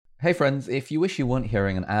Hey friends, if you wish you weren't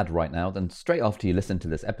hearing an ad right now, then straight after you listen to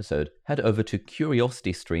this episode, head over to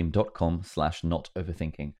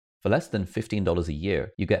curiositystream.com/notoverthinking. For less than $15 a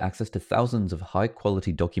year, you get access to thousands of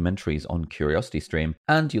high-quality documentaries on CuriosityStream,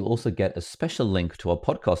 and you'll also get a special link to our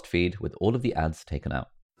podcast feed with all of the ads taken out.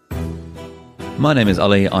 My name is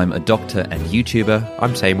Ali, I'm a doctor and YouTuber.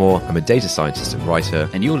 I'm Taimur, I'm a data scientist and writer.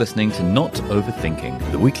 And you're listening to Not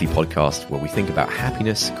Overthinking, the weekly podcast where we think about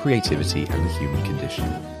happiness, creativity, and the human condition.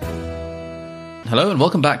 Hello and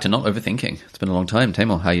welcome back to Not Overthinking. It's been a long time.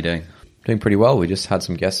 Taimur, how are you doing? Doing pretty well. We just had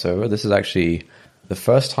some guests over. This is actually the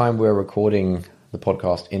first time we're recording the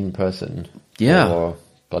podcast in person for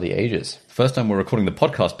bloody ages. First time we're recording the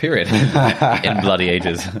podcast, period, in bloody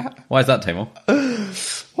ages. Why is that, Taimur?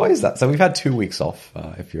 Why is that? So we've had 2 weeks off,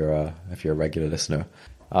 if you're a regular listener.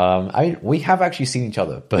 We have actually seen each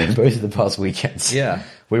other both of the past weekends. Yeah.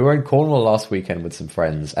 We were in Cornwall last weekend with some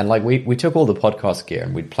friends, and we took all the podcast gear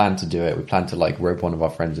and we'd planned to do it. We planned to rope one of our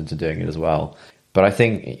friends into doing it as well. But I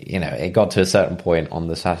think, it got to a certain point on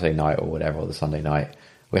the Saturday night or whatever, or the Sunday night.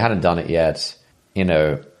 We hadn't done it yet. I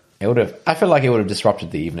feel like it would have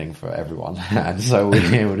disrupted the evening for everyone. And so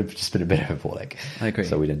it would have just been a bit overboard. I agree.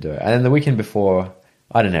 So we didn't do it. And then the weekend before,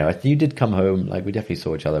 I don't know, you did come home, we definitely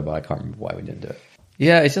saw each other, but I can't remember why we didn't do it.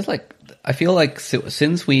 Yeah, it's just I feel like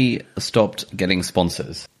since we stopped getting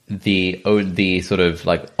sponsors, the sort of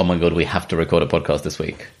oh my god, we have to record a podcast this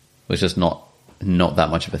week was just not that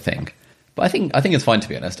much of a thing. But I think it's fine, to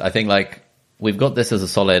be honest. I think we've got this as a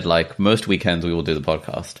solid, most weekends we will do the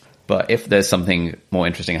podcast. But if there's something more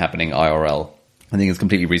interesting happening IRL, I think it's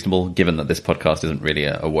completely reasonable, given that this podcast isn't really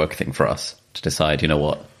a work thing for us, to decide,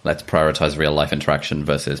 let's prioritize real life interaction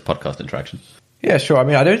versus podcast interaction. Yeah, sure.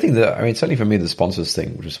 I don't think certainly for me, the sponsors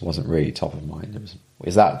thing just wasn't really top of mind.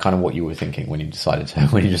 Is that kind of what you were thinking when you decided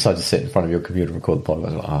to sit in front of your computer and record the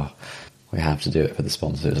podcast? We have to do it for the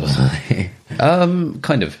sponsors or something.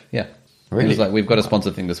 Kind of, yeah. Really? It was we've got a sponsor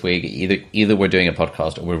thing this week. Either we're doing a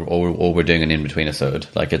podcast or we're doing an in-between episode.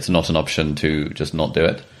 It's not an option to just not do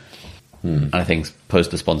it. And I think post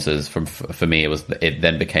the sponsors, for me, it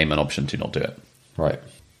then became an option to not do it. Right.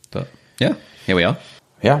 But yeah, here we are.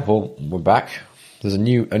 Yeah, well, we're back. There's a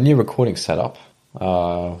new recording setup.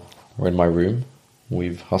 We're in my room.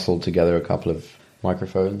 We've hustled together a couple of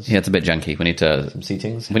microphones. Yeah, it's a bit janky. We need to some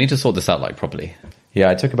seatings. We need to sort this out properly.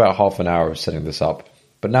 Yeah, it took about half an hour of setting this up.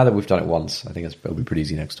 But now that we've done it once, I think it'll be pretty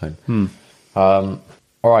easy next time. All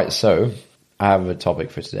right, so I have a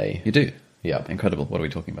topic for today. You do? Yeah. Incredible. What are we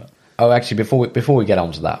talking about? Oh, actually, before we get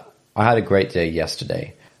on to that, I had a great day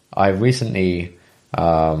yesterday. I've recently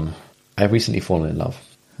fallen in love.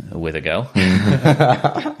 With a girl?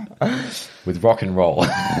 With rock and roll.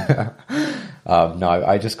 No,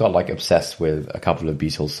 I just got obsessed with a couple of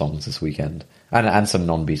Beatles songs this weekend. And some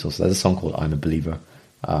non-Beatles. There's a song called I'm a Believer.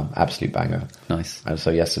 Absolute banger. Nice. And so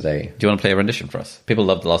yesterday... Do you want to play a rendition for us? People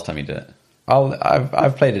loved the last time you did it.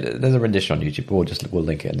 I've played it. There's a rendition on YouTube. We'll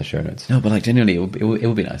link it in the show notes. No, but genuinely, it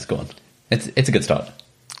would be nice. Go on. It's a good start.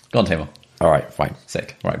 Go on, Taimur. All right, fine.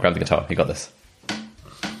 Sick. All right, grab the guitar. You got this.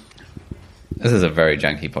 This is a very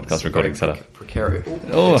janky podcast recording setup. Precarious.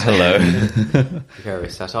 Oh, hello.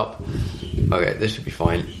 Precarious setup. Okay, this should be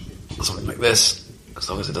fine. Something like this, as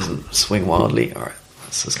long as it doesn't swing wildly. All right,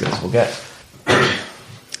 that's as good as we'll get.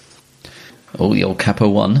 Oh, the old Capo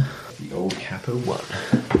 1. The old Capo 1.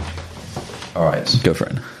 All right. Go for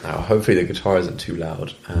it. Now, hopefully the guitar isn't too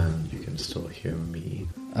loud and you can still hear me.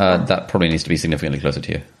 That probably needs to be significantly closer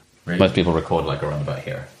to you. Really? Most people record around about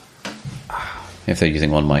here. If they're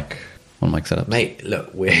using one mic setup. Mate,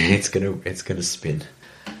 look, it's gonna spin.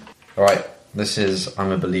 All right, this is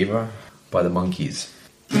I'm a Believer by the Monkees.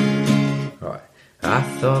 All right. I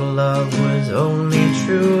thought love was only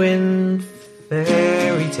true in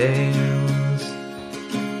fairy tales,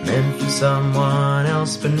 meant for someone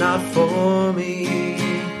else but not for me.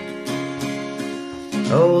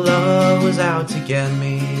 Oh, love was out to get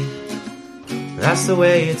me, that's the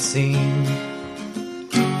way it seemed.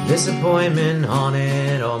 Disappointment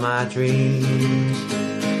haunted all my dreams,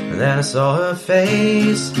 and then I saw her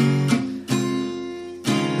face.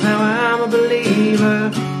 Now I'm a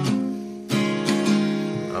believer.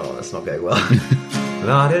 Oh, that's not going well.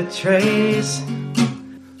 Not a trace.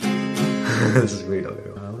 This is really not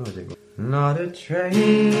going well. What do I do? Not a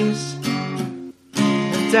trace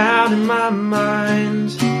of doubt in my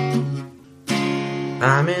mind.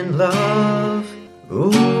 I'm in love.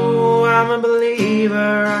 Ooh, I'm a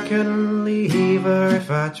believer. I couldn't leave her if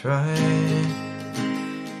I tried.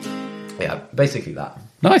 Yeah, basically that.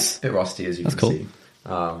 Nice. Bit rusty, as you That's can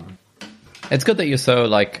cool. see. It's good that you're so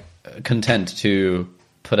content to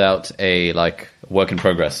put out a work in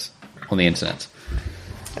progress on the internet.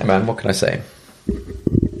 Hey man, what can I say?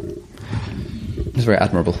 It's very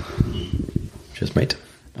admirable. Just mate.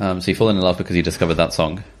 So you fall in love because you discovered that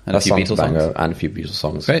song and That a few song's Beatles a banger, songs. and a few Beatles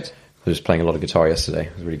songs. Great. I was just playing a lot of guitar yesterday.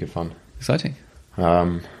 It was really good fun. Exciting.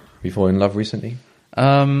 Have you fallen in love recently?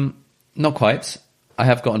 Not quite. I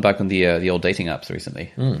have gotten back on the old dating apps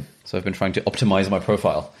recently. So I've been trying to optimize my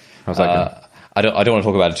profile. How's that going? I don't want to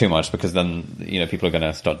talk about it too much because then people are going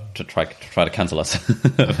to start to try to cancel us.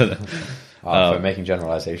 For making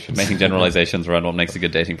generalizations. Making generalizations around what makes a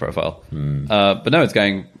good dating profile. But no, it's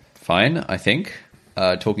going fine, I think.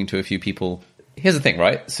 Talking to a few people. Here's the thing,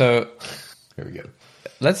 right? So Here we go.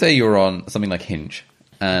 let's say you're on something like Hinge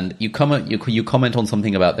and you comment on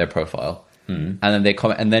something about their profile. And then they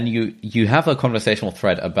comment, and then you have a conversational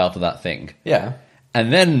thread about that thing. Yeah.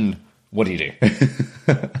 And then what do you do?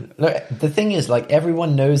 Look, the thing is, like,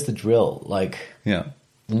 everyone knows the drill. Like, Yeah.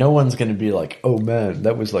 no one's going to be like, oh man,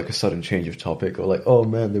 that was like a sudden change of topic, or like, oh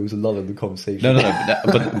man, there was a lot in the conversation. No.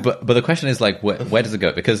 But the question is like, where does it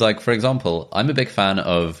go? Because like, for example, I'm a big fan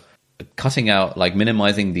of cutting out, like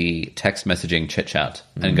minimizing the text messaging chit chat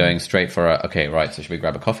and going straight for okay, right. So should we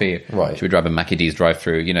grab a coffee? Right. Should we grab a Mackie D's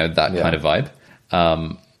drive-through? That kind of vibe.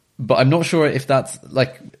 But I'm not sure if that's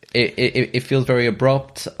like, it feels very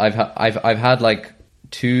abrupt. I've had like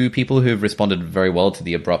 2 people who've responded very well to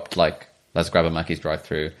the abrupt, like, let's grab a Mackey's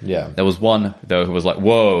drive-through. Yeah. There was one though who was like,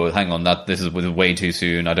 "Whoa, hang on, this is way too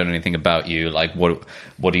soon. I don't know anything about you. Like,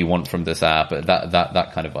 what do you want from this app?"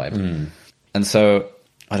 That kind of vibe. And so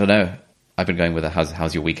I don't know. I've been going with a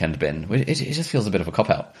how's your weekend been? It just feels a bit of a cop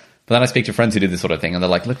out. But then I speak to friends who do this sort of thing, and they're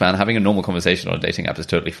like, "Look, man, having a normal conversation on a dating app is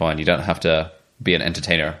totally fine. You don't have to be an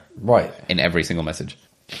entertainer, Right. in every single message."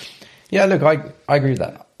 Yeah, look, I agree with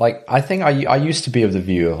that. Like, I think I used to be of the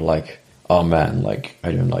view of like, oh man, like,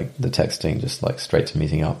 I don't like the texting, just like straight to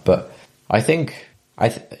meeting up. But I think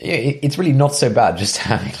it's really not so bad just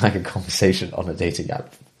having like a conversation on a dating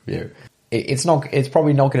app. It's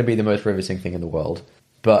probably not going to be the most riveting thing in the world.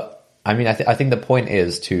 But I mean, I think the point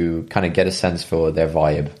is to kind of get a sense for their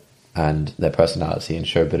vibe and their personality and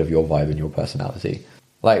show a bit of your vibe and your personality.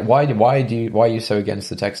 Like, why are you so against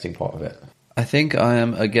the texting part of it? I think I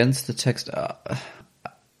am against the text.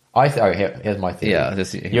 Here's my theory. Yeah,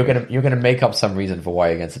 You're gonna make up some reason for why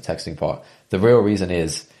you're against the texting part. The real reason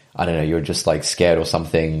is, I don't know, you're just like scared or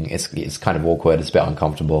something. It's kind of awkward. It's a bit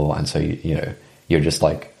uncomfortable, and so you're just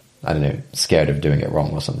like, I don't know, scared of doing it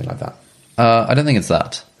wrong or something like that. I don't think it's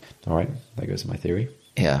that. All right, there goes my theory.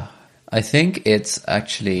 Yeah, I think it's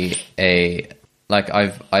actually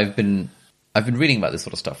I've been reading about this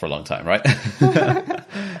sort of stuff for a long time, right?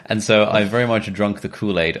 And so I've very much drunk the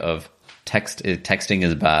Kool-Aid of texting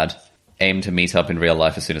is bad. Aim to meet up in real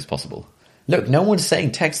life as soon as possible. Look, no one's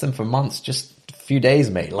saying text them for months, just a few days,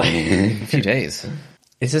 mate. Like A few days.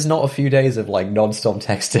 This is not a few days of like non-stop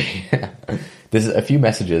texting. This is a few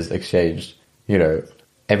messages exchanged,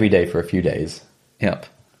 every day for a few days. Yep.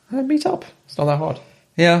 And meet up. It's not that hard.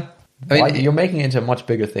 Yeah. I mean, you're making it into a much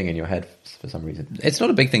bigger thing in your head for some reason. it's not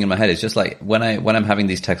a big thing in my head. It's just like when I'm having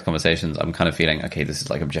these text conversations, I'm kind of feeling, okay, this is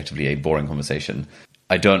like objectively a boring conversation.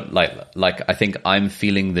 I don't like I think I'm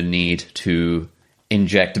feeling the need to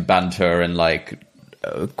inject banter and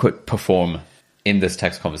quick perform in this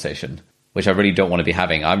text conversation, which I really don't want to be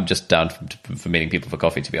having. I'm just down for meeting people for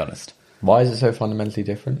coffee, to be honest. Why is it so fundamentally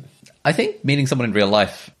different? I think meeting someone in real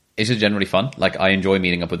life is just generally fun. Like, I enjoy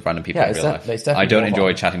meeting up with random people in real life. It's definitely I don't more enjoy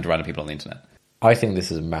fun. chatting to random people on the internet. I think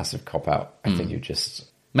this is a massive cop-out. I think you just...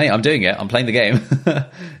 Mate, I'm doing it. I'm playing the game.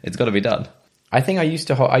 It's got to be done. I think I used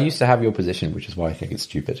to have your position, which is why I think it's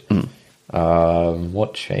stupid.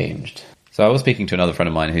 What changed? So I was speaking to another friend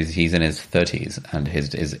of mine he's in his 30s and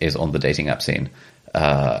is on the dating app scene.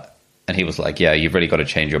 And he was like, yeah, you've really got to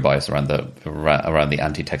change your bias around the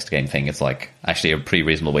anti-text game thing. It's like actually a pretty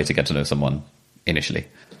reasonable way to get to know someone initially.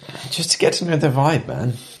 Just to get to know their vibe,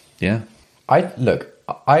 man. Yeah. I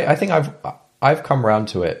think I've come around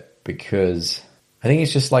to it because I think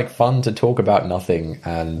it's just like fun to talk about nothing,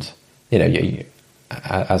 and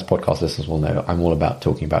as podcast listeners will know, I'm all about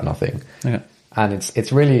talking about nothing. Okay. And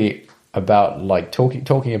it's really about like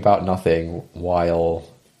talking about nothing while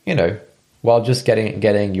just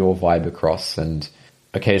getting your vibe across and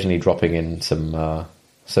occasionally dropping in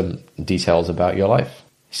some details about your life.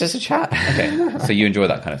 It's just a chat. Okay. So you enjoy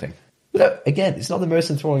that kind of thing. Look, again, it's not the most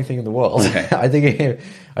enthralling thing in the world. Okay. I think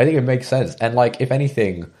it makes sense. And like, if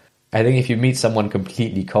anything, I think if you meet someone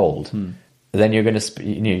completely cold, then you're going to,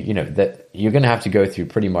 that you're going to have to go through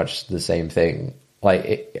pretty much the same thing.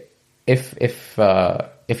 Like, if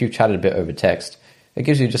you've chatted a bit over text, it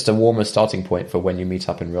gives you just a warmer starting point for when you meet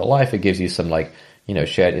up in real life. It gives you some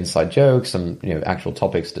shared inside jokes, some actual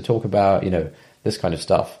topics to talk about. this kind of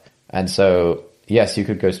stuff. And so, yes, you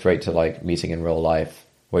could go straight to like meeting in real life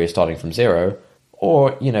where you're starting from zero,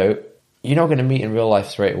 or, you know, you're not going to meet in real life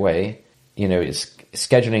straight away. You know,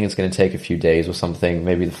 scheduling is going to take a few days or something.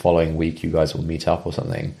 Maybe the following week you guys will meet up or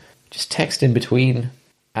something. Just text in between,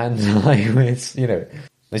 and like it's, you know,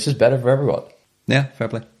 it's just better for everyone. Yeah, fair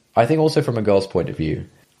play. I think also from a girl's point of view,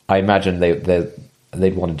 I imagine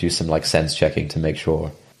they'd want to do some like sense checking to make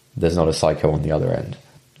sure there's not a psycho on the other end,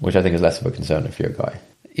 which I think is less of a concern if you're a guy.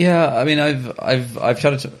 Yeah, I mean, I've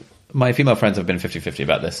chatted to my female friends have been 50-50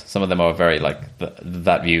 about this. Some of them are very like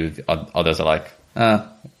that view. Others are like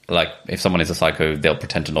if someone is a psycho, they'll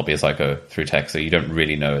pretend to not be a psycho through text, so you don't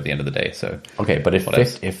really know at the end of the day. So okay, but if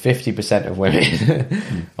 50% of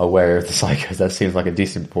women are aware of the psychos, that seems like a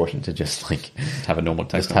decent proportion to just like have a normal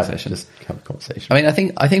text conversation. Just have a conversation. I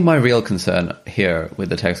mean, I think my real concern here with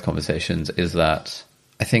the text conversations is that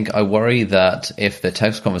I worry that if the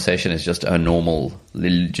text conversation is just a normal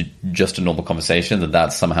conversation,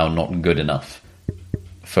 that's somehow not good enough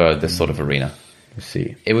for this sort of arena. Let's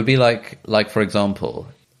see. It would be like for example,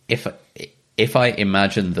 if I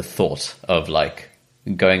imagine the thought of like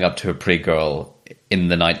going up to a pretty girl in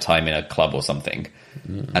the nighttime in a club or something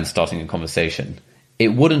and starting a conversation, it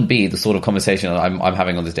wouldn't be the sort of conversation I'm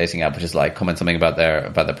having on this dating app, which is like comment something about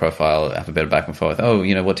their profile, have a bit of back and forth. Oh,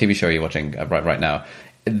 you know, what TV show are you watching right now?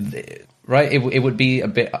 Right? It would be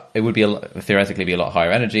theoretically be a lot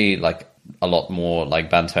higher energy, like a lot more like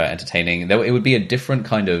banter, entertaining. It would be a different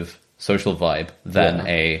kind of social vibe than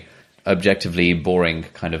a objectively boring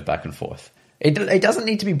kind of back and forth. It doesn't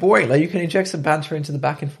need to be boring. Like, you can inject some banter into the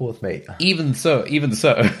back and forth, mate. Even so.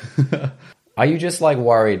 Are you just like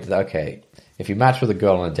worried that, okay, if you match with a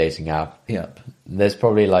girl on a dating app, there's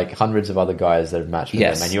probably like hundreds of other guys that have matched with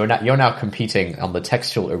them, and you're now competing on the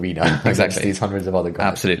textual arena against these hundreds of other guys.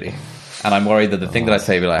 Absolutely. And I'm worried that the thing that I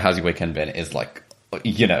say, like, how's your weekend been, is like,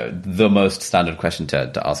 you know, the most standard question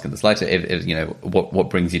to ask in this light. If you know, what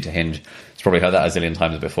brings you to Hinge? It's probably heard that a zillion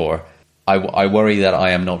times before. I worry that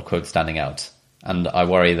I am not, quote, standing out. And I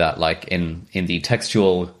worry that, like, in the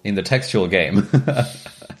textual game,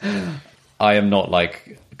 I am not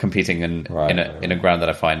like competing in a ground that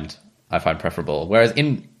I find preferable. Whereas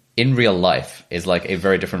in real life is like a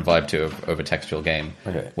very different vibe to over textual game.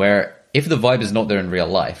 Okay. Where if the vibe is not there in real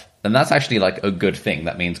life, then that's actually like a good thing.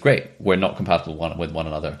 That means great, we're not compatible with one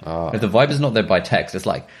another. If the vibe is not there by text, it's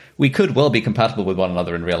like we could well be compatible with one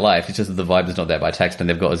another in real life. It's just that the vibe is not there by text, and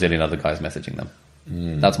they've got a zillion other guys messaging them.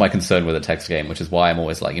 That's my concern with a text game, which is why I'm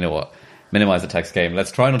always like, you know what, minimize the text game.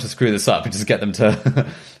 Let's try not to screw this up and just get them to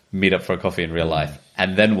meet up for a coffee in real life,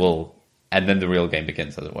 and then the real game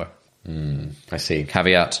begins, as it were. I see.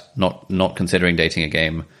 Caveat: not considering dating a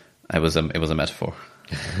game. It was a metaphor.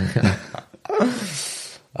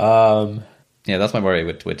 Yeah, that's my worry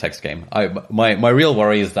with text game. My real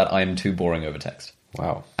worry is that I am too boring over text.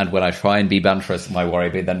 Wow. And when I try and be banterous, my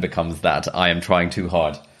worry then becomes that I am trying too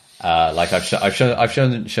hard. Like I've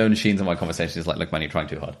shown Sheens in my conversations. It's like, look, man, you're trying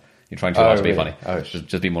too hard. You're trying too hard to be funny.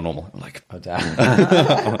 Just be more normal. I'm like, oh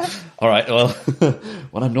damn. All right. Well,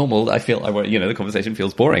 when I'm normal, I feel the conversation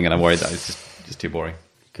feels boring, and I'm worried that it's just too boring.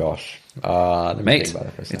 Gosh, mate,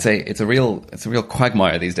 it's a real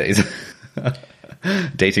quagmire these days.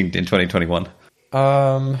 Dating in 2021.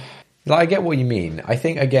 I get what you mean. I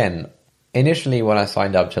think, again, initially when I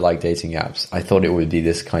signed up to like dating apps, I thought it would be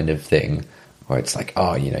this kind of thing where it's like,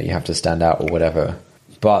 oh, you know, you have to stand out or whatever.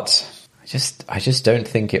 But I just don't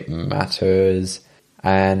think it matters.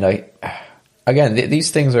 And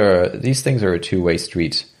these things are a two-way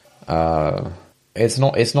street. It's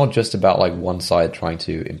not just about like one side trying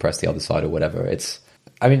to impress the other side or whatever.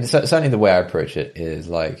 Certainly the way I approach it is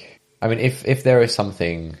like, I mean, if there is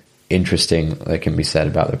something interesting that can be said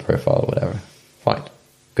about the profile or whatever, fine.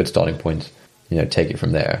 Good starting point. You know, take it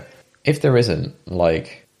from there. If there isn't,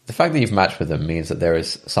 like, the fact that you've matched with them means that there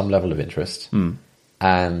is some level of interest.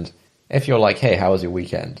 And if you're like, hey, how was your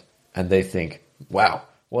weekend? And they think, wow,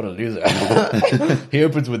 what a loser. He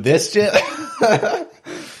opens with this shit.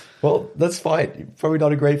 Well, that's fine. You're probably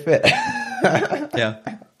not a great fit. Yeah.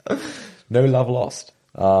 No love lost.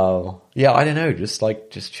 Yeah, I don't know. Just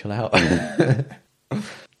chill out.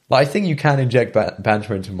 I think you can inject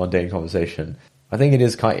banter into mundane conversation. I think it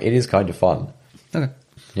is kind of fun. Okay.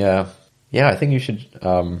 Yeah. I think you should.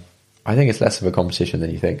 I think it's less of a competition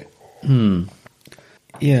than you think.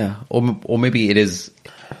 Yeah, or maybe it is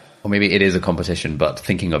a competition, but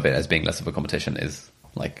thinking of it as being less of a competition is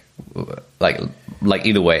like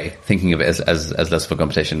either way, thinking of it as less of a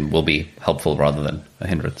competition will be helpful rather than a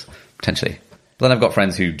hindrance, potentially. But then I've got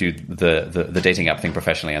friends who do the dating app thing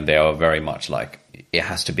professionally, and they are very much like, it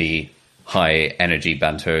has to be high energy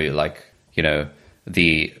banter, like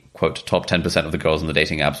the quote top 10% of the girls on the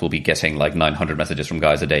dating apps will be getting like 900 messages from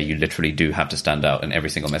guys a day. You literally do have to stand out in every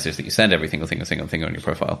single message that you send, every single thing on your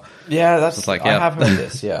profile. Yeah, that's it's like, I have heard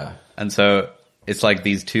this. Yeah, and so it's like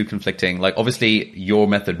these two conflicting. Like, obviously, your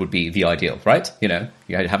method would be the ideal, right? You're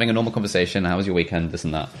having a normal conversation. How was your weekend? This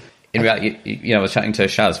and that. In reality, I was chatting to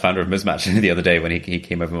Shaz, founder of Mismatch, the other day when he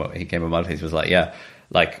came over. He came over my place. He was like, "Yeah,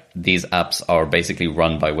 like these apps are basically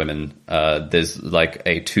run by women. There's like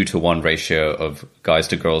a 2-to-1 ratio of guys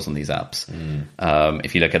to girls on these apps.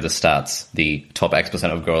 If you look at the stats, the top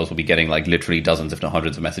X% of girls will be getting like literally dozens, if not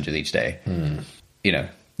hundreds, of messages each day. It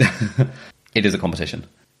is a competition,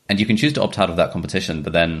 and you can choose to opt out of that competition,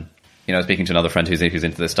 but then." Speaking to another friend who's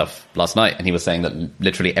into this stuff last night, and he was saying that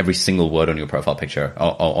literally every single word on your profile picture,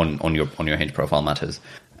 on your Hinge profile matters,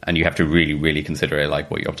 and you have to really, really consider it,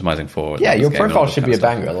 like what you're optimizing for. Yeah, your profile should be a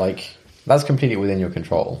banger. Like that's completely within your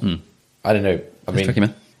control. I don't know. It's tricky,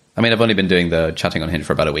 man. I mean, I've only been doing the chatting on Hinge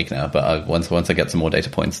for about a week now, but once I get some more data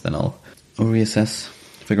points, then I'll reassess,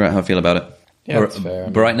 figure out how I feel about it. Yeah, that's fair.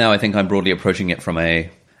 But right now, I think I'm broadly approaching it from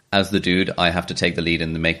as the dude, I have to take the lead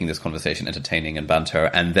in making this conversation entertaining and banter,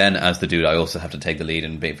 and then as the dude, I also have to take the lead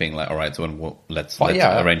in being like, all right, so let's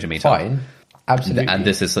arrange a meetup. Fine, absolutely. And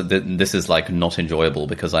this is like not enjoyable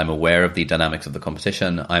because I'm aware of the dynamics of the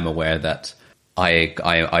competition. I'm aware that I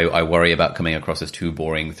worry about coming across as too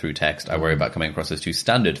boring through text. I worry about coming across as too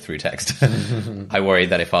standard through text. I worry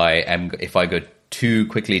that if I go too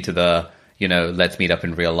quickly to the let's meet up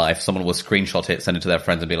in real life, someone will screenshot it, send it to their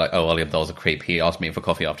friends, and be like, "Oh, well, that was a creep. He asked me for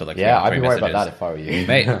coffee after like I'd be worried messages." about that if I were you,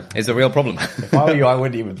 mate. It's a real problem. If I were you, I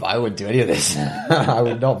wouldn't do any of this. I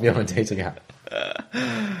would not be on a dating app.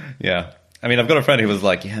 Yeah, I mean, I've got a friend who was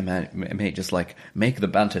like, "Yeah, man, mate, just like make the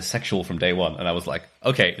banter sexual from day one," and I was like,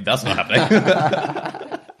 "Okay, that's not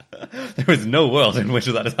happening." There is no world in which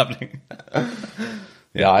that is happening.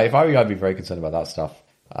 Yeah, if I were you, I'd be very concerned about that stuff.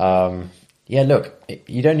 Yeah, look,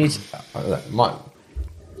 you don't need to...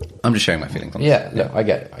 I'm just sharing my feelings on this. Yeah, look, I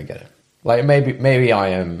get it. Like, maybe I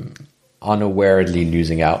am unawarely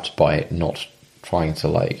losing out by not trying to,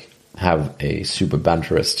 like, have a super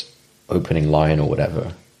banterist opening line or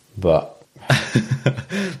whatever, but...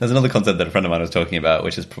 There's another concept that a friend of mine was talking about,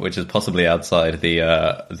 which is possibly outside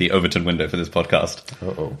the Overton window for this podcast.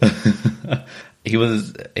 Uh-oh.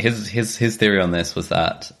 His theory on this was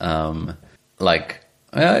that,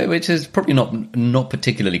 which is probably not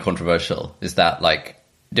particularly controversial, is that like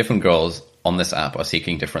different girls on this app are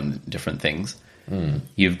seeking different things.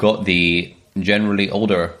 You've got the generally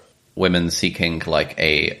older women seeking like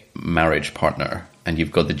a marriage partner, and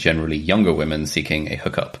you've got the generally younger women seeking a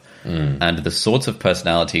hookup. And the sorts of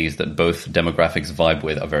personalities that both demographics vibe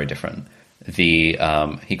with are very different. He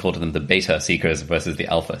called them the beta seekers versus the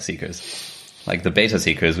alpha seekers. Like the beta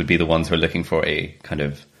seekers would be the ones who are looking for a kind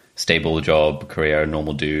of stable job, career,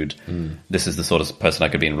 normal dude. This is the sort of person I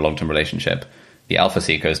could be in a long-term relationship. The alpha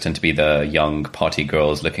seekers tend to be the young party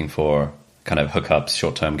girls looking for kind of hookups,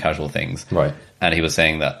 short-term casual things. Right. And he was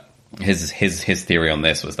saying that his theory on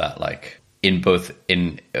this was that like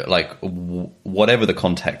whatever the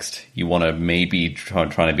context, you want to maybe try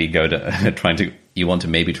to go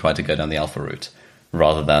down the alpha route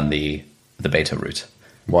rather than the beta route.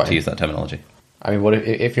 Why? To use that terminology. I mean, what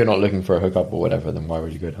if you're not looking for a hookup or whatever, then why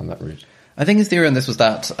would you go down that route? I think his theory on this was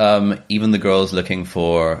that even the girls looking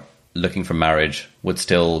for marriage would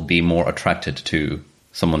still be more attracted to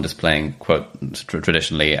someone displaying, quote,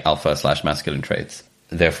 traditionally alpha/masculine traits.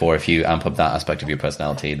 Therefore, if you amp up that aspect of your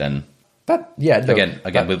personality, then again,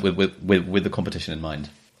 with the competition in mind,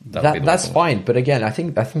 that's fine. But again, I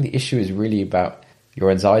think the issue is really about your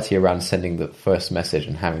anxiety around sending the first message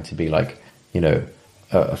and having to be like,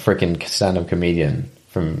 a freaking stand-up comedian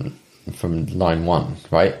from line one,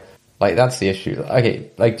 right? Like that's the issue. Okay,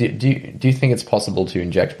 like do you think it's possible to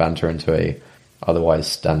inject banter into a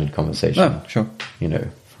otherwise standard conversation? Oh, sure.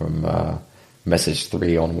 From message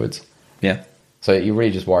 3 onwards. Yeah. So you're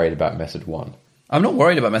really just worried about message 1. I'm not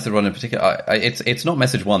worried about message 1 in particular. It's not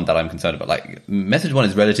message 1 that I'm concerned about. Like message 1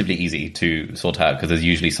 is relatively easy to sort out because there's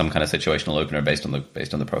usually some kind of situational opener based on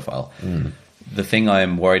the profile. The thing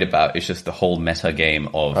I'm worried about is just the whole meta game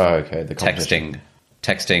of the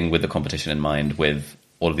texting with the competition in mind, with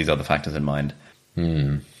all of these other factors in mind.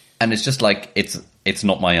 And it's just like it's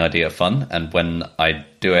not my idea of fun. And when I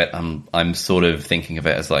do it, I'm sort of thinking of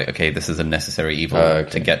it as like, okay, this is a necessary evil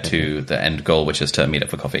to get to the end goal, which is to meet up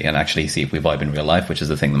for coffee and actually see if we vibe in real life, which is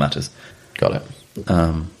the thing that matters. Got it.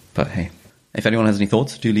 But hey, if anyone has any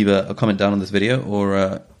thoughts, do leave a comment down on this video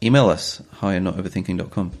or email us,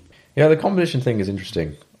 hi@notoverthinking.com. Yeah, the competition thing is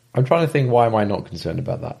interesting. I'm trying to think, why am I not concerned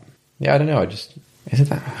about that? Yeah, I don't know. Is it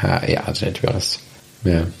that? Yeah, I don't know, to be honest.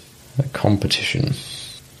 Yeah. A competition.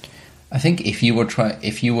 I think if you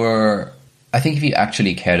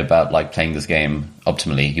actually cared about like playing this game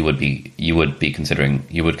optimally, you would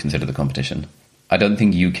consider the competition. I don't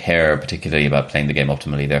think you care particularly about playing the game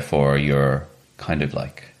optimally. Therefore, you're kind of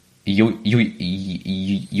like you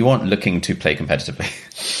aren't looking to play competitively,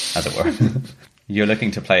 as it were. You're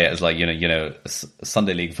looking to play it as like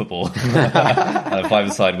Sunday league football on a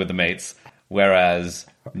 5-a-side with the mates. Whereas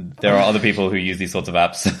there are other people who use these sorts of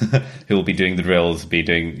apps who will be doing the drills,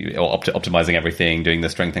 optimizing everything, doing the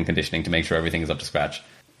strength and conditioning to make sure everything is up to scratch,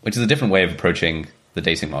 which is a different way of approaching the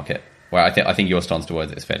dating market. Where I think your stance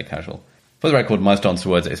towards it is fairly casual. For the record, my stance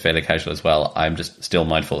towards it is fairly casual as well. I'm just still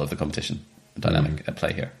mindful of the competition dynamic at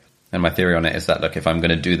play here. And my theory on it is that, look, if I'm going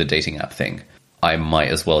to do the dating app thing, I might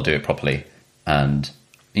as well do it properly and,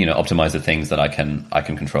 optimize the things that I can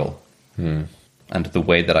control. And the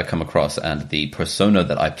way that I come across and the persona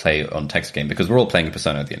that I play on text game, because we're all playing a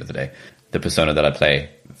persona at the end of the day, the persona that I play,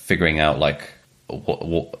 figuring out like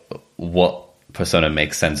what persona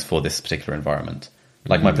makes sense for this particular environment.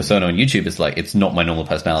 Like my persona on YouTube is like, it's not my normal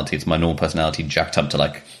personality. It's my normal personality jacked up to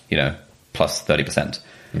like, plus 30%,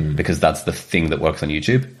 because that's the thing that works on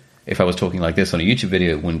YouTube. If I was talking like this on a YouTube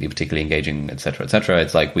video, it wouldn't be particularly engaging, etc., etc.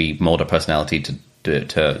 It's like we mold our personality to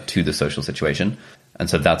the social situation. And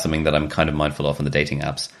so that's something that I'm kind of mindful of on the dating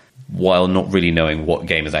apps, while not really knowing what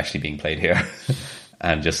game is actually being played here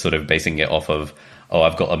and just sort of basing it off of, oh,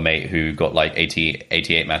 I've got a mate who got like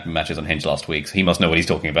 88 matches on Hinge last week, so he must know what he's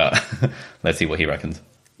talking about. Let's see what he reckons.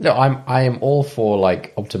 No, I am all for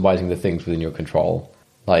like optimizing the things within your control.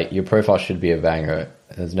 Like your profile should be a banger.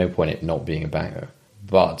 There's no point in it not being a banger.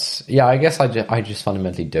 But yeah, I guess I just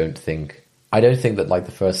fundamentally don't think that like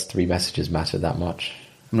the first 3 messages matter that much.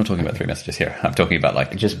 I'm not talking about 3 messages here. I'm talking about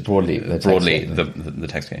like just broadly the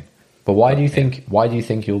text game. But why do you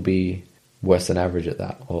think you'll be worse than average at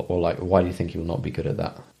that, or like why do you think you'll not be good at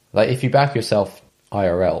that? Like if you back yourself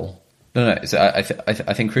IRL. No. So I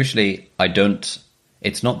think crucially, I don't.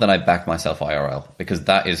 It's not that I back myself IRL, because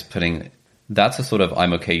that's a sort of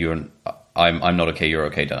I'm not okay, you're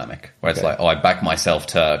okay dynamic, where it's like, oh, I back myself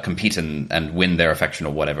to compete and win their affection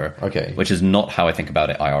or whatever. Okay. Which is not how I think about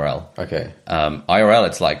it IRL. Okay. IRL,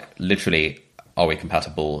 it's like literally, are we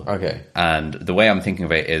compatible? Okay. And the way I'm thinking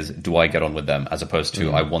of it is, do I get on with them, as opposed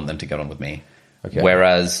to I want them to get on with me. Okay.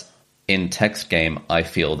 Whereas in text game, I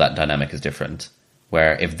feel that dynamic is different,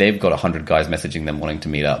 where if they've got 100 guys messaging them wanting to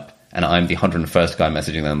meet up, and I'm the 101st guy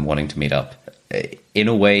messaging them wanting to meet up, in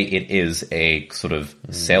a way, it is a sort of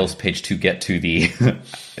sales pitch to get to the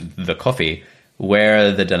the coffee,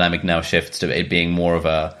 where the dynamic now shifts to it being more of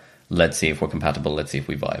a, let's see if we're compatible, let's see if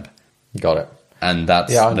we vibe. Got it. And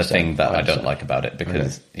that's the thing that I don't like about it,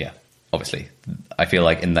 because, obviously, I feel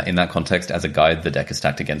like in that context, as a guide, the deck is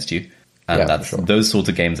stacked against you. And those sorts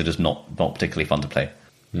of games are just not particularly fun to play.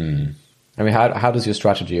 I mean, how does your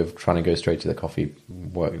strategy of trying to go straight to the coffee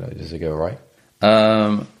work? Does it go right?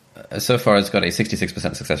 So far, it's got a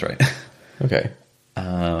 66% success rate. Okay.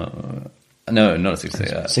 No, not a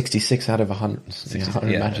 66. 66 out of 100.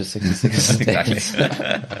 100 matches, 66 exactly.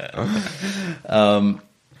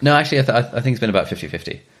 No, actually, I think it's been about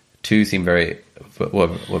 50-50. 2 seem were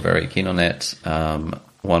very keen on it.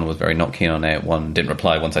 1 was very not keen on it. 1 didn't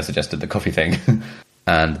reply once I suggested the coffee thing.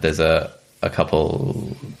 And there's a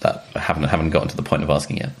couple that haven't gotten to the point of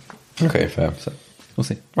asking yet. Okay, fair. So we'll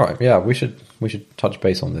see. All right, yeah, we should touch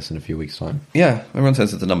base on this in a few weeks' time. Yeah, everyone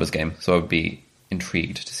says it's a numbers game, so I would be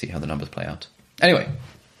intrigued to see how the numbers play out. Anyway,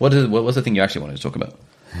 what was the thing you actually wanted to talk about?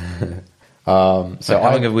 So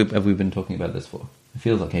how long have we been talking about this for? It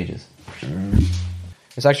feels like ages.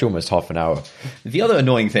 It's actually almost half an hour. The other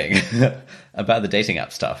annoying thing about the dating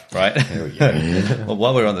app stuff, right? Well,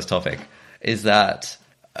 while we're on this topic, is that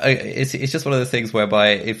it's just one of those things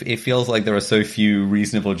whereby it feels like there are so few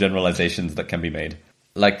reasonable generalizations that can be made.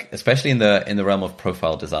 Like, especially in the realm of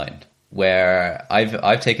profile design, where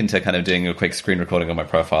I've taken to kind of doing a quick screen recording on my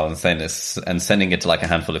profile and sending it to like a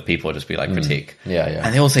handful of people, just be like critique. Yeah.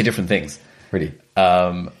 And they all say different things. Really?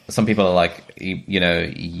 Some people are like,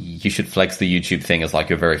 you should flex the YouTube thing as like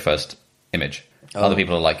your very first image. Other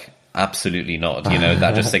people are like, absolutely not.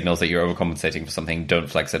 That just signals that you're overcompensating for something. Don't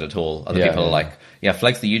flex it at all. Other people are like,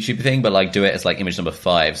 flex the YouTube thing, but like do it as like image number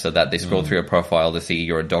 5, so that they scroll through your profile to see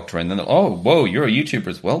you're a doctor, and then oh, whoa, you're a YouTuber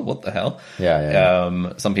as well. What the hell?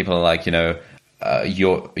 Some people are like, your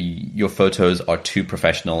photos are too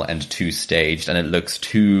professional and too staged, and it looks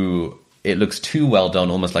too well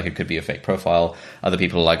done, almost like it could be a fake profile. Other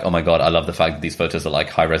people are like, oh my god, I love the fact that these photos are like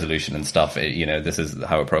high resolution and stuff. This is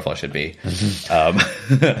how a profile should be. I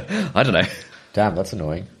don't know. Damn, that's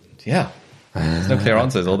annoying. Yeah. There's no clear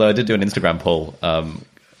answers, although I did do an Instagram poll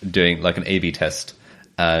doing like an A/B test,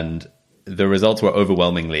 and the results were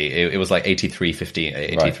overwhelmingly. It was like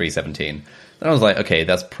 83-15, 83-17. And I was like, okay,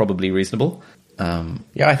 that's probably reasonable.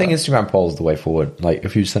 Yeah, I think Instagram polls the way forward. Like,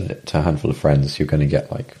 if you send it to a handful of friends, you're going to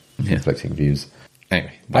get like conflicting views.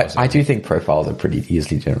 Anyway, I do think profiles are pretty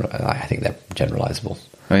easily I think they're generalizable.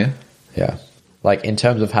 Oh yeah, yeah. Like in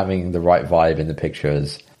terms of having the right vibe in the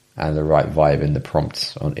pictures and the right vibe in the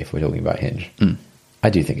prompts. If we're talking about Hinge, I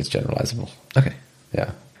do think it's generalizable. Okay,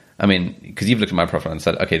 yeah. I mean, because you've looked at my profile and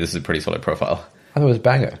said, okay, this is a pretty solid profile. I thought it was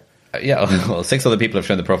banger. Yeah, well, 6 other people have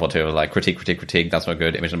shown the profile too. Like critique, that's not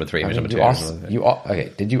good. Image number 3, image number 2.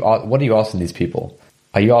 Okay, what are you asking these people?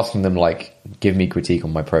 Are you asking them like, give me critique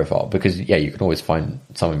on my profile? Because yeah, you can always find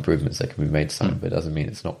some improvements that can be made to some, but it doesn't mean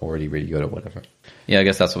it's not already really good or whatever. Yeah, I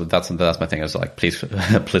guess that's my thing. Is like, please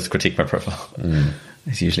critique my profile.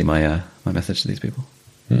 It's usually my my message to these people.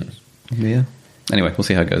 Yeah. Anyway, we'll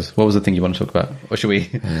see how it goes. What was the thing you want to talk about, or should we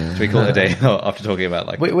call it a day after talking about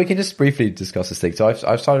like? We can just briefly discuss this thing. So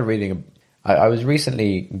I've started reading. I was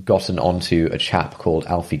recently gotten onto a chap called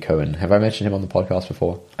Alfie Cohen. Have I mentioned him on the podcast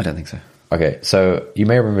before? I don't think so. Okay, so you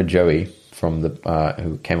may remember Joey from the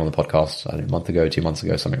who came on the podcast I don't know, a month ago, 2 months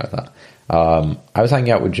ago, something like that. I was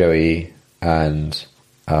hanging out with Joey, and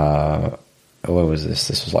when was this?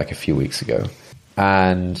 This was like a few weeks ago.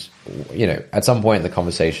 And you know, at some point in the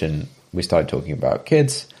conversation, we started talking about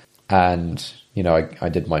kids, and you know, I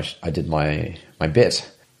did my bit,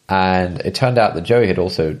 and it turned out that Joey had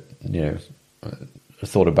also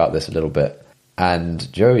thought about this a little bit.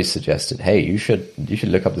 And Joey suggested, hey, you should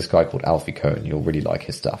look up this guy called Alfie Cohen. You'll really like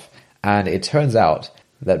his stuff. And it turns out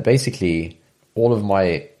that basically all of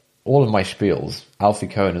my spiels, Alfie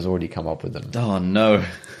Cohen has already come up with them. Oh no.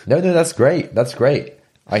 No, that's great. That's great.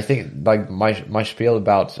 I think like my spiel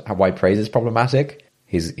about why praise is problematic,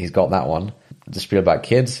 he's got that one. The spiel about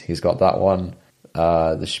kids, he's got that one.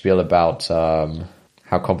 The spiel about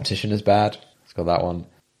how competition is bad, he's got that one.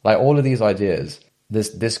 Like all of these ideas.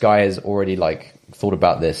 This guy has already like thought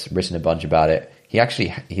about this, written a bunch about it.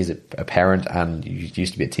 He's a parent and he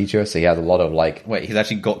used to be a teacher, so he has a lot of like. Wait, he's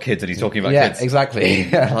actually got kids and he's talking about kids. Yeah, exactly.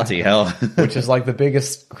 Bloody hell! Which is like the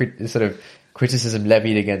biggest sort of criticism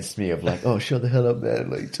levied against me of like, oh, shut the hell up, man!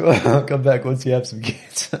 Like, I'll come back once you have some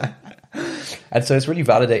kids. And so it's really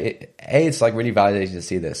validating. A, it's like really validating to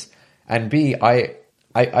see this, and B,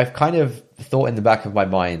 I've kind of thought in the back of my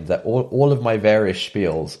mind that all of my various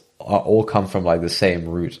spiels all come from like the same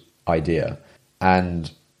root idea.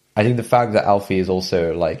 And I think the fact that Alfie is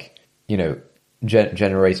also like, you know,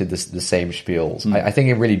 generated the same spiels, I think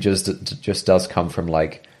it really just does come from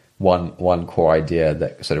like one core idea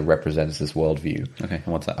that sort of represents this worldview. Okay, and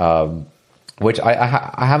what's that? Which I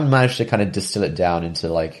haven't managed to kind of distill it down into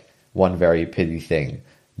like one very pithy thing,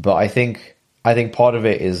 but I think part of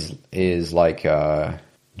it is like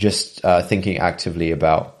just thinking actively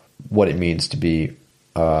about what it means to be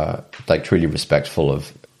like truly respectful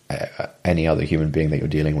of any other human being that you're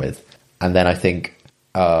dealing with. And then I think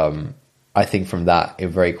from that it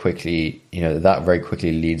very quickly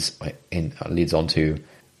leads onto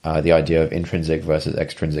the idea of intrinsic versus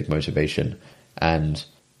extrinsic motivation, and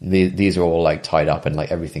these are all like tied up, and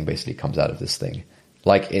like everything basically comes out of this thing.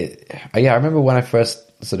 Like I remember when I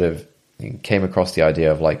first sort of came across the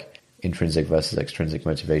idea of like intrinsic versus extrinsic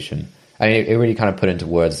motivation. I mean, it really kind of put into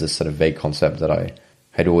words this sort of vague concept that I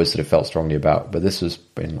had always sort of felt strongly about, but this was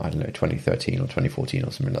in, I don't know, 2013 or 2014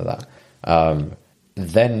 or something like that.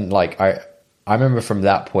 Then like I remember from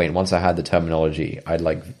that point, once I had the terminology, I'd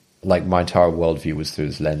like my entire worldview was through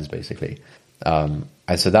this lens basically. And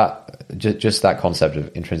so that just that concept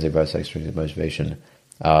of intrinsic versus extrinsic motivation,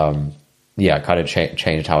 kind of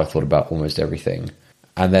changed how I thought about almost everything.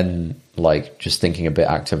 And then like just thinking a bit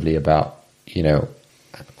actively about, you know,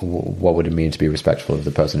 what would it mean to be respectful of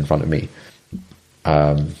the person in front of me.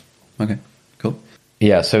 Okay, cool.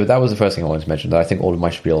 Yeah, so that was the first thing I wanted to mention. That I think all of my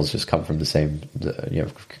spiels just come from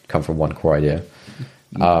come from one core idea.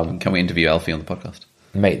 Can we interview Alfie on the podcast?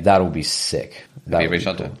 Mate, that'll be sick. Have you reached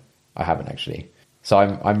out to him? I haven't actually. So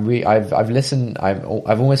I've listened. I've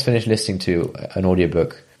almost finished listening to an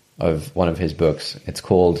audiobook of one of his books. It's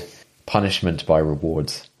called Punishment by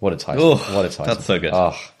Rewards. What a title! What a title! That's so good.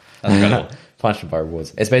 Oh, that's incredible. Punishment by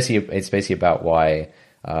Rewards. It's basically about why.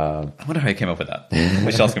 I wonder how he came up with that.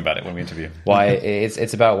 We should ask him about it when we interview him. Why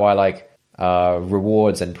it's about why like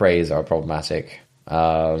rewards and praise are problematic,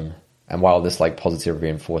 and why all this like positive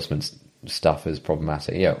reinforcement stuff is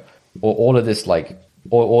problematic. You know, all of this like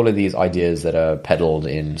all of these ideas that are peddled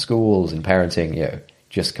in schools and parenting, you know,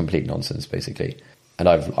 just complete nonsense basically. And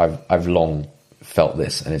I've long felt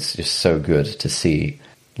this, and it's just so good to see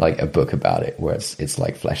like a book about it where it's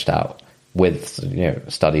like fleshed out.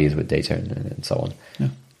 with studies, with data, and so on. Yeah.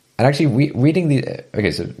 And actually, reading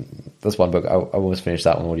so that's one book. I almost finished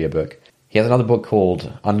that one audiobook. He has another book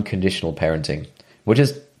called Unconditional Parenting, which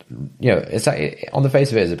is, it's on the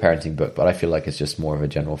face of it is a parenting book, but I feel like it's just more of a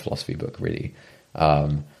general philosophy book, really,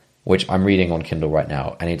 which I'm reading on Kindle right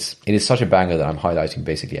now. And it is such a banger that I'm highlighting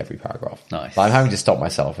basically every paragraph. Nice. But I'm having to stop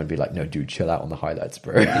myself and be like, no, dude, chill out on the highlights,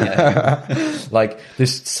 bro. Yeah. Like,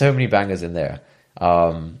 there's so many bangers in there.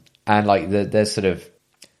 And like, there's sort of,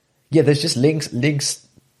 there's just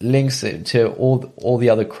links to all the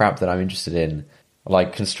other crap that I'm interested in,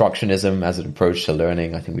 like constructionism as an approach to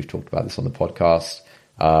learning. I think we've talked about this on the podcast.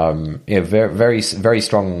 Very, very, very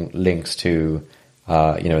strong links to,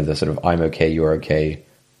 the sort of I'm okay, you're okay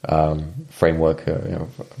framework,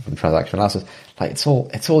 from transaction analysis. Like it's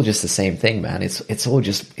all just the same thing, man. It's all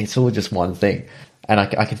just one thing, and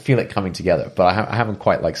I can feel it coming together. But I haven't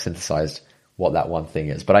quite like synthesized what that one thing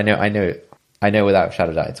is. But I know without a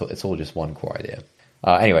shadow of a doubt, it's all just one core idea.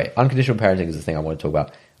 Anyway, unconditional parenting is the thing I want to talk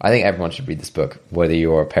about. I think everyone should read this book, whether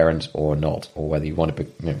you're a parent or not, or whether you want to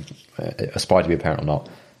aspire to be a parent or not.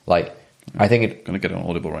 Like, I think I'm going to get it on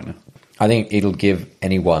Audible right now. I think it'll give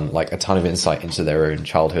anyone like a ton of insight into their own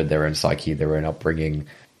childhood, their own psyche, their own upbringing.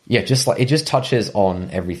 Yeah, just like it just touches on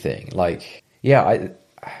everything. Like, I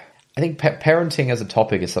think parenting as a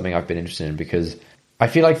topic is something I've been interested in because I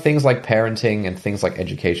feel like things like parenting and things like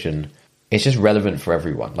education, it's just relevant for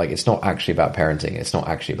everyone. Like, it's not actually about parenting. It's not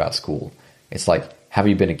actually about school. It's like, have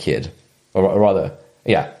you been a kid? Or rather,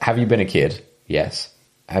 have you been a kid? Yes.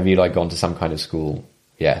 Have you like gone to some kind of school?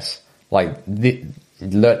 Yes. Like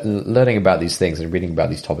learning about these things and reading about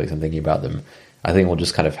these topics and thinking about them, I think will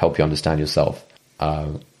just kind of help you understand yourself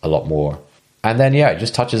a lot more. And then, it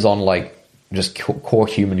just touches on like just core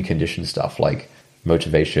human condition stuff like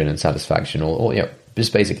motivation and satisfaction or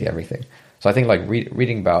just basically everything. So I think like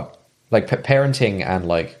reading about like parenting and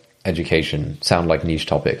like education sound like niche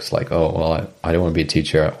topics. Like, oh, well, I don't want to be a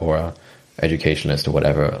teacher or a educationalist or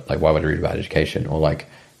whatever. Like, why would I read about education? Or like,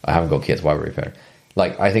 I haven't got kids. Why would I read about it?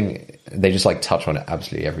 Like, I think they just like touch on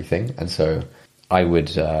absolutely everything. And so I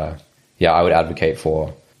would, I would advocate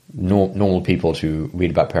for normal people to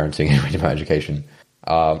read about parenting and read about education.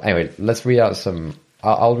 Anyway, let's read out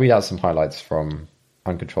I'll read out some highlights from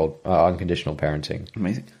Unconditional Parenting.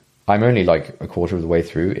 Amazing. I'm only like a quarter of the way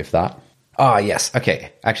through, if that. Yes.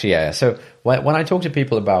 Okay. Actually, yeah. So when I talk to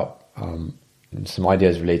people about some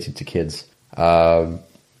ideas related to kids,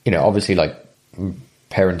 obviously like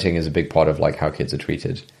parenting is a big part of like how kids are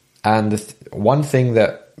treated. And one thing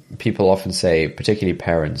that people often say, particularly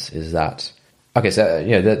parents, is that, there's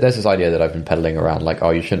this idea that I've been peddling around, like,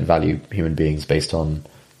 oh, you shouldn't value human beings based on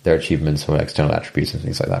their achievements or external attributes and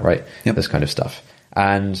things like that, right? Yep. This kind of stuff.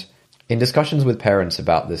 And in discussions with parents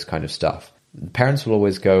about this kind of stuff, parents will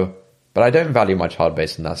always go, but I don't value my child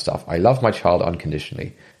based on that stuff. I love my child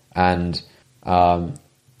unconditionally. And at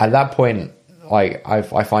that point, like,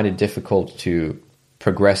 I find it difficult to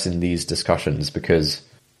progress in these discussions because,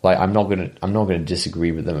 like, I'm not gonna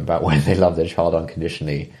disagree with them about whether they love their child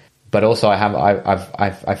unconditionally. But also,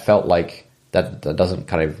 I felt like that doesn't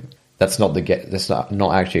kind of, that's not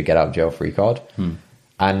not actually a get out of jail free card.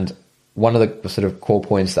 And one of the sort of core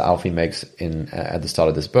points that Alfie makes at the start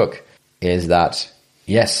of this book is that,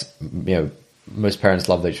 yes, most parents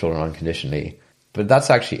love their children unconditionally, but that's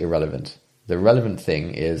actually irrelevant. The relevant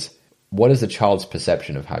thing is, what is the child's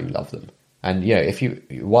perception of how you love them? And,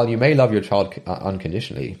 while you may love your child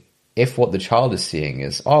unconditionally, if what the child is seeing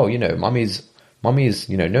is, oh, mommy's,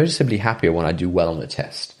 noticeably happier when I do well on a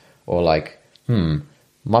test, or like,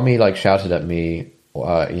 mommy like shouted at me,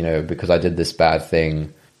 because I did this bad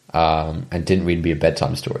thing, and didn't read me a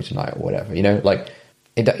bedtime story tonight or whatever, like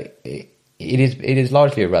it is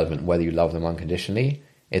largely irrelevant whether you love them unconditionally.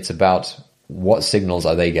 It's about what signals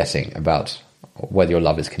are they getting about whether your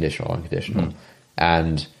love is conditional or unconditional.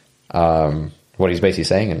 And what he's basically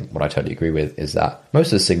saying, and what I totally agree with, is that most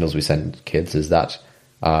of the signals we send kids is that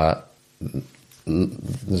sort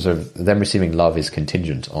of them receiving love is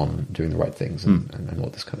contingent on doing the right things and all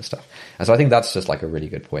this kind of stuff. And so I think that's just like a really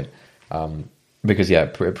good point. Because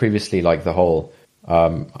previously, like the whole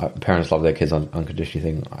parents love their kids unconditionally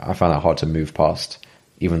thing, I found that hard to move past,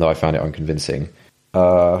 even though I found it unconvincing.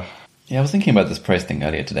 I was thinking about this praise thing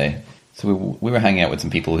earlier today. So we were hanging out with some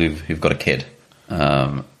people who've got a kid,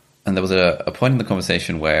 and there was a point in the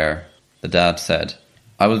conversation where the dad said,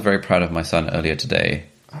 "I was very proud of my son earlier today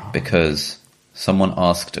because someone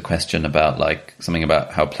asked a question about like something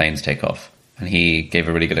about how planes take off." And he gave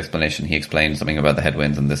a really good explanation. He explained something about the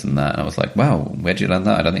headwinds and this and that. And I was like, wow, where'd you learn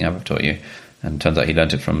that? I don't think I've ever taught you. And it turns out he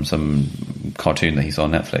learned it from some cartoon that he saw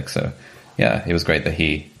on Netflix. So, yeah, it was great that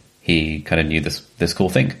he he kind of knew this cool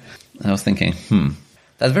thing. And I was thinking,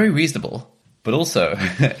 that's very reasonable, but also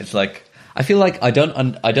it's like I feel like I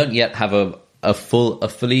don't yet have a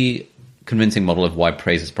fully convincing model of why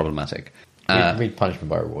praise is problematic. Read Punishment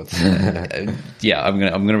by Rewards. Yeah, I'm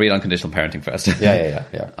gonna read Unconditional Parenting first. Yeah.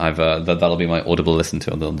 I've that'll be my audible listen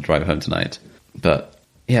to on the drive home tonight. But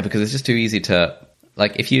yeah, because it's just too easy to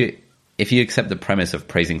like if you accept the premise of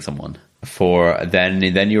praising someone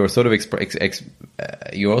then you're sort of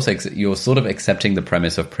you're sort of accepting the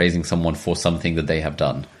premise of praising someone for something that they have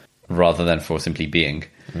done rather than for simply being.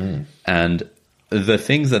 And the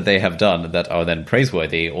things that they have done that are then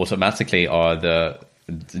praiseworthy automatically are the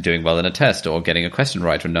doing well in a test, or getting a question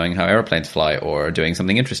right, or knowing how airplanes fly, or doing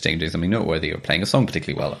something interesting, doing something noteworthy, or playing a song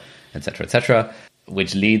particularly well, etc.,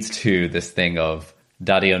 which leads to this thing of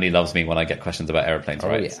daddy only loves me when I get questions about airplanes,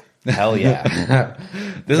 right? Yeah. Hell yeah.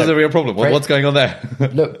 This is a real problem. What's going on there?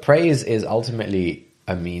 Look, praise is ultimately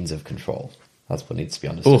a means of control. That's what needs to be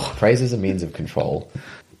understood. Ooh. Praise is a means of control.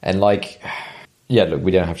 And like, yeah, look,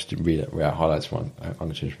 we don't have to read out highlights from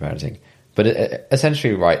Unconditional Parenting. But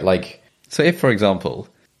essentially, right, like... So if, for example,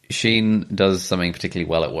 Sheen does something particularly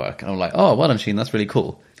well at work, and I'm like, oh, well done, Sheen, that's really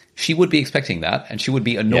cool. She would be expecting that, and she would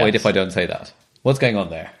be annoyed if I don't say that. What's going on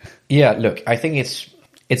there? Yeah, look, I think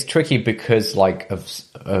it's tricky because like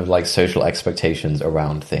of like social expectations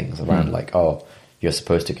around things, around like, oh, you're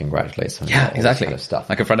supposed to congratulate someone. Yeah, exactly. Kind of stuff.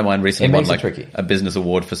 Like a friend of mine recently won like a business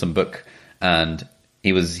award for some book, and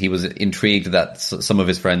he was intrigued that some of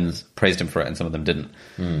his friends praised him for it and some of them didn't.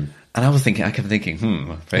 And I kept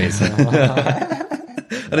thinking, praise. I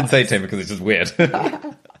didn't say it to him because it's just weird.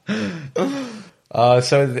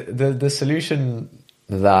 So the solution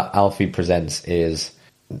that Alfie presents is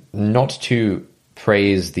not to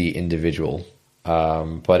praise the individual,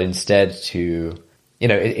 but instead to,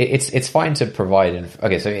 it's fine to provide.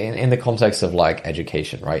 Okay, so in the context of like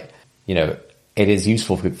education, right? It is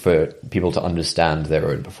useful for people to understand their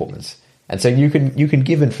own performance, and so you can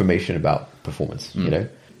give information about performance.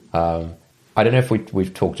 I don't know if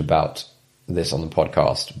we've talked about this on the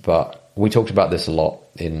podcast, but we talked about this a lot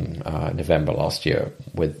in November last year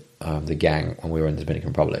with the gang when we were in the Dominican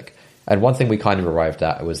Republic. And one thing we kind of arrived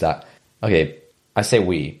at was that, okay, I say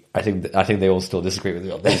we. I think they all still disagree with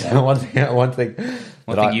me on this. One thing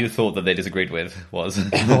you thought that they disagreed with was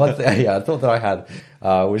I thought that I had,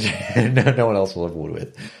 which no one else will have agreed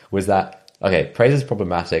with, was that okay, praise is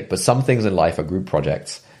problematic, but some things in life are group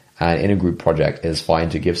projects, and in a group project, it's fine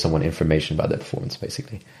to give someone information about their performance,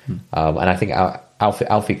 basically. And I think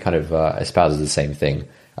Alfie kind of espouses the same thing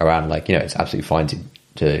around like it's absolutely fine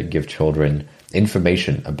to give children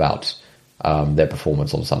information about their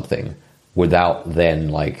performance on something, without then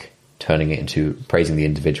like turning it into praising the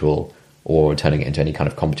individual or turning it into any kind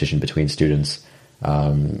of competition between students,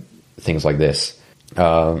 things like this.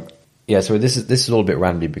 So this is all a bit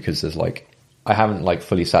randomly because there's like, I haven't like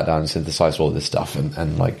fully sat down and synthesized all of this stuff,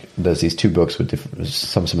 and like there's these two books with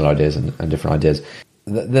some similar ideas and different ideas.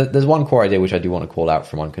 There's one core idea which I do want to call out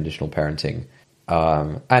from Unconditional Parenting,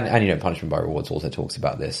 and Punishment by Rewards also talks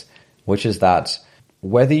about this, which is that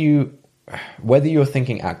whether you're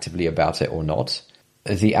thinking actively about it or not,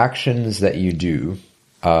 the actions that you do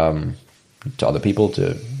to other people,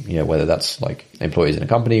 to whether that's like employees in a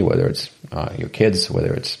company, whether it's your kids,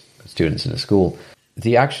 whether it's students in a school,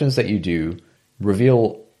 the actions that you do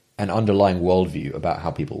reveal an underlying worldview about how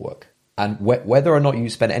people work. And whether or not you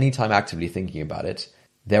spend any time actively thinking about it,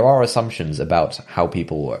 there are assumptions about how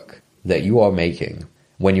people work that you are making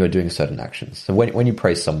when you are doing certain actions. So when you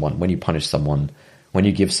praise someone, when you punish someone, when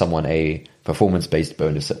you give someone a performance-based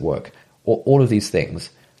bonus at work, all of these things,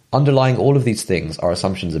 underlying all of these things are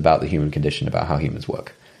assumptions about the human condition, about how humans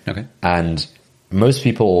work. Okay. And most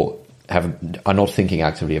people are not thinking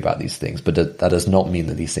actively about these things, but that does not mean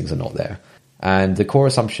that these things are not there. And the core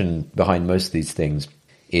assumption behind most of these things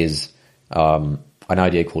is an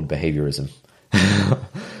idea called behaviorism.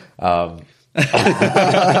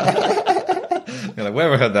 You're like,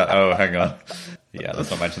 where have I heard that? Oh, hang on. Yeah,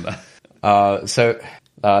 let's not mention that. So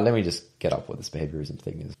let me just get up what this behaviorism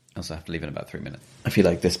thing is. I also have to leave in about 3 minutes. I feel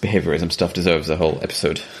like this behaviorism stuff deserves a whole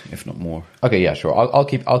episode, if not more. Okay, yeah, sure. I'll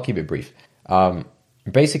keep it brief.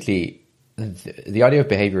 Basically, the idea of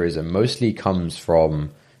behaviorism mostly comes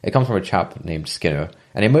from a chap named Skinner,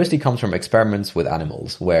 and it mostly comes from experiments with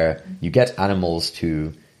animals, where you get animals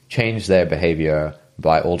to change their behavior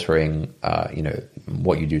by altering,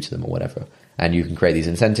 what you do to them or whatever. And you can create these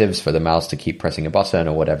incentives for the mouse to keep pressing a button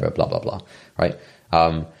or whatever, blah, blah, blah, right?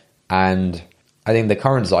 And I think the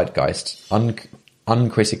current zeitgeist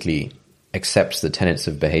uncritically accepts the tenets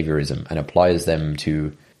of behaviorism and applies them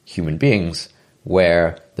to human beings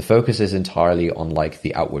where the focus is entirely on like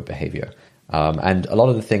the outward behavior. And a lot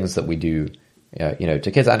of the things that we do,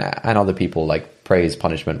 to kids and other people, like praise,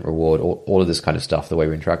 punishment, reward, all of this kind of stuff, the way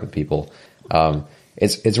we interact with people,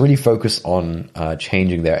 it's really focused on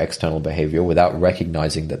changing their external behavior without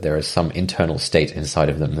recognizing that there is some internal state inside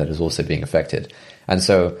of them that is also being affected. And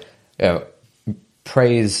so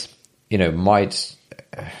praise, might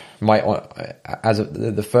as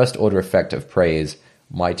the first order effect of praise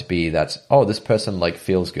might be that, oh, this person like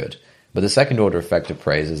feels good. But the second order effect of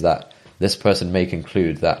praise is that this person may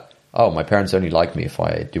conclude that, oh, my parents only like me if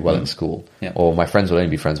I do well in school, or my friends will only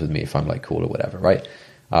be friends with me if I'm like cool or whatever, right?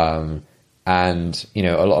 And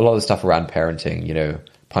a lot of the stuff around parenting,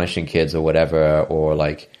 punishing kids or whatever, or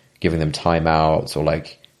like giving them timeouts, or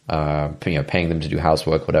like paying them to do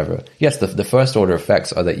housework, whatever. Yes, the first order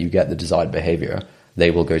effects are that you get the desired behavior.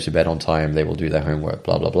 They will go to bed on time. They will do their homework.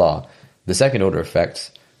 Blah blah blah. The second order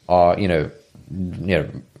effects are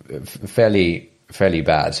fairly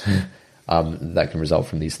bad that can result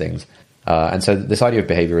from these things. And so this idea of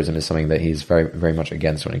behaviorism is something that he's very, very much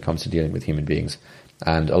against when it comes to dealing with human beings.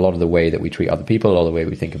 And a lot of the way that we treat other people, a lot of the way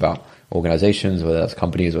we think about organizations, whether that's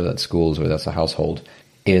companies, whether that's schools, whether that's a household,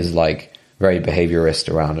 is like very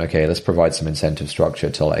behaviorist around, okay, let's provide some incentive structure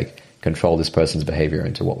to like control this person's behavior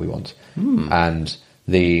into what we want. And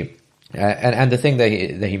the thing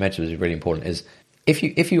that he mentioned is really important is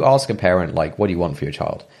if you ask a parent, like, what do you want for your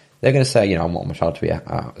child? They're going to say, I want my child to be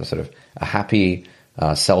a sort of a happy,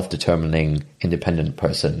 self-determining, independent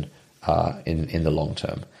person in the long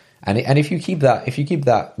term. And if you keep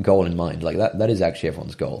that goal in mind, like that is actually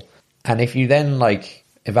everyone's goal. And if you then like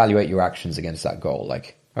evaluate your actions against that goal,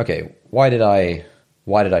 like, okay, why did I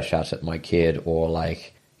shout at my kid, or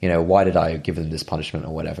like, why did I give them this punishment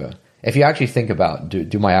or whatever? If you actually think about,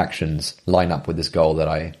 do my actions line up with this goal that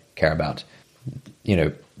I care about?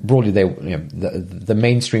 Broadly, the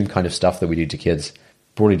mainstream kind of stuff that we do to kids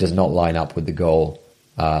broadly does not line up with the goal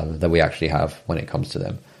that we actually have when it comes to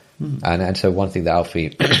them. And so one thing that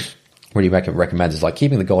Alfie really recommends is like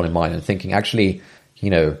keeping the goal in mind and thinking, actually,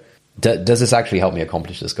 does this actually help me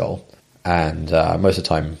accomplish this goal? And most of the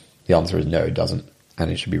time, the answer is no, it doesn't, and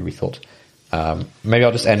it should be rethought. Maybe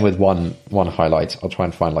I'll just end with one highlight. I'll try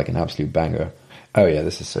and find like an absolute banger. Oh yeah,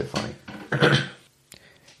 this is so funny.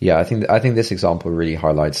 Yeah, I think this example really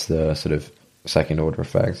highlights the sort of second order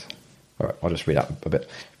effect. All right, I'll just read out a bit.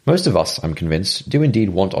 Most of us, I'm convinced, do indeed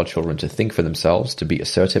want our children to think for themselves, to be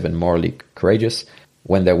assertive and morally courageous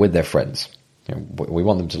when they're with their friends. We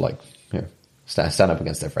want them to like stand up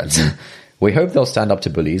against their friends. We hope they'll stand up to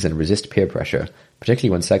bullies and resist peer pressure, particularly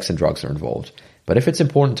when sex and drugs are involved. But if it's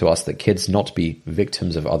important to us that kids not be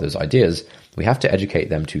victims of others' ideas, we have to educate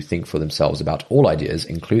them to think for themselves about all ideas,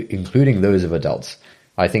 including those of adults.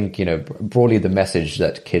 I think, broadly the message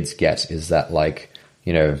that kids get is that, like,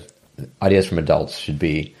 ideas from adults should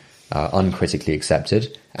be uncritically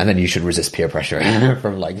accepted, and then you should resist peer pressure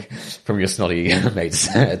from your snotty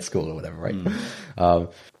mates at school or whatever, right?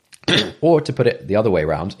 Or to put it the other way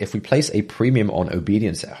around, if we place a premium on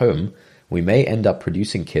obedience at home, we may end up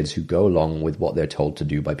producing kids who go along with what they're told to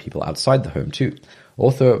do by people outside the home too.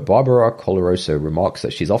 Author Barbara Coloroso remarks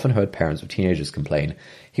that she's often heard parents of teenagers complain,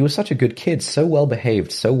 "He was such a good kid, so well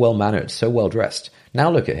behaved, so well mannered, so well dressed. Now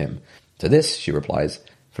look at him." To this, she replies,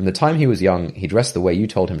 "From the time he was young, he dressed the way you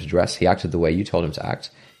told him to dress, he acted the way you told him to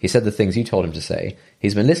act, he said the things you told him to say,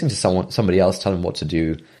 he's been listening to somebody else tell him what to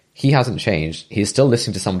do. He hasn't changed, he's still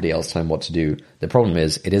listening to somebody else tell him what to do. The problem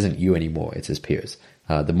is, it isn't you anymore, it's his peers."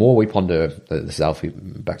 The more we ponder, this is Alfie,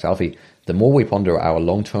 back to Alfie, the more we ponder our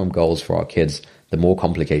long-term goals for our kids, the more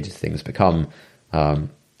complicated things become.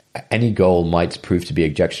 Any goal might prove to be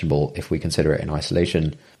objectionable if we consider it in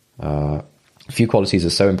isolation. Few qualities are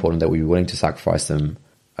so important that we're willing to sacrifice them,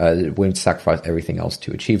 willing to sacrifice everything else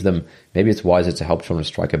to achieve them. Maybe it's wiser to help children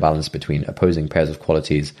strike a balance between opposing pairs of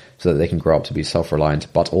qualities so that they can grow up to be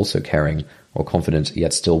self-reliant, but also caring or confident,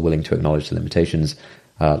 yet still willing to acknowledge the limitations.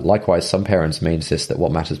 Likewise, some parents may insist that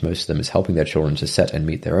what matters most to them is helping their children to set and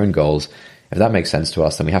meet their own goals. If that makes sense to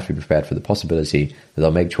us, then we have to be prepared for the possibility that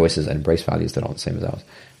they'll make choices and embrace values that aren't the same as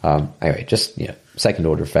ours. Anyway, just second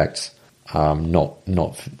order effects,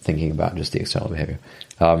 not thinking about just the external behavior.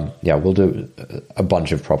 We'll do a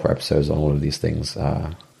bunch of proper episodes on all of these things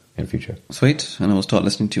in future. Sweet, and I will start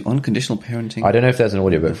listening to Unconditional Parenting. I don't know if there's an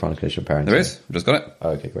audiobook for Unconditional Parenting. There is. I just got it.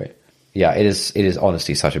 Okay, great. Yeah, it is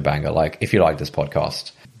honestly such a banger. Like, if you like this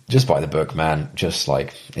podcast, just buy the book, man. Just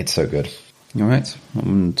like, it's so good. All right.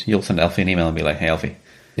 And you'll send Alfie an email and be like, "Hey, Alfie."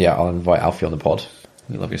 Yeah, I'll invite Alfie on the pod.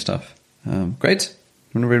 We love your stuff. Great.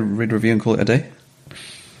 Want to read a review and call it a day?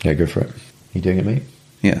 Yeah, go for it. You doing it, mate?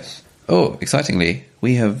 Yes. Oh, excitingly,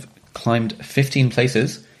 we have climbed 15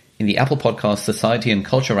 places in the Apple Podcast Society and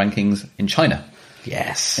Culture rankings in China.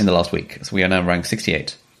 Yes. In the last week. So we are now ranked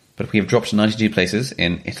 68. But we have dropped 92 places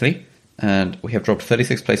in Italy, and we have dropped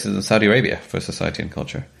 36 places in Saudi Arabia for Society and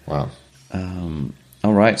Culture. Wow.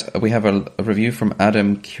 All right. We have a review from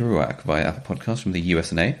Adam Kiruak via Apple Podcasts from the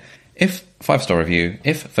USA. If 5-star review,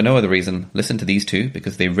 if for no other reason, listen to these two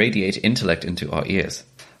because they radiate intellect into our ears.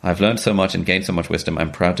 I've learned so much and gained so much wisdom.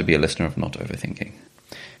 I'm proud to be a listener of Not Overthinking.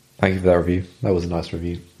 Thank you for that review. That was a nice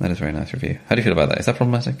review. That is a very nice review. How do you feel about that? Is that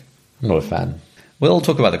problematic? I'm not a fan. We'll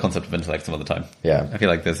talk about the concept of intellect some other time. Yeah. I feel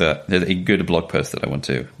like there's a good blog post that I want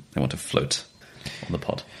to float on the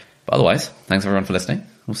pod. But otherwise, thanks everyone for listening.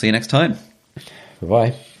 We'll see you next time.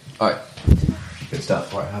 Bye-bye. All right. Good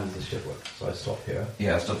stuff. Right, how does this shit work? So I stop here.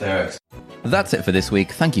 Yeah, stop there. That's it for this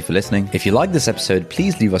week. Thank you for listening. If you like this episode,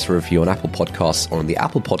 please leave us a review on Apple Podcasts or on the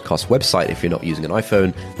Apple Podcasts website if you're not using an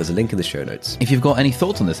iPhone. There's a link in the show notes. If you've got any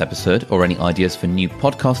thoughts on this episode or any ideas for new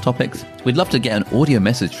podcast topics, we'd love to get an audio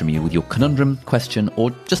message from you with your conundrum, question, or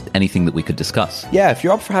just anything that we could discuss. Yeah, if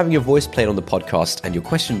you're up for having your voice played on the podcast and your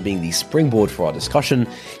question being the springboard for our discussion,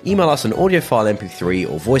 email us an audio file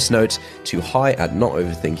MP3 or voice note to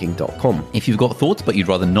hi@notoverthinking.com. If you've got thoughts but you'd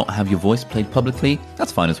rather not have your voice played publicly,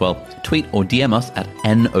 that's fine as well. Tweet or DM us at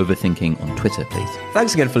NOverthinking on Twitter, please.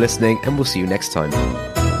 Thanks again for listening, and we'll see you next time.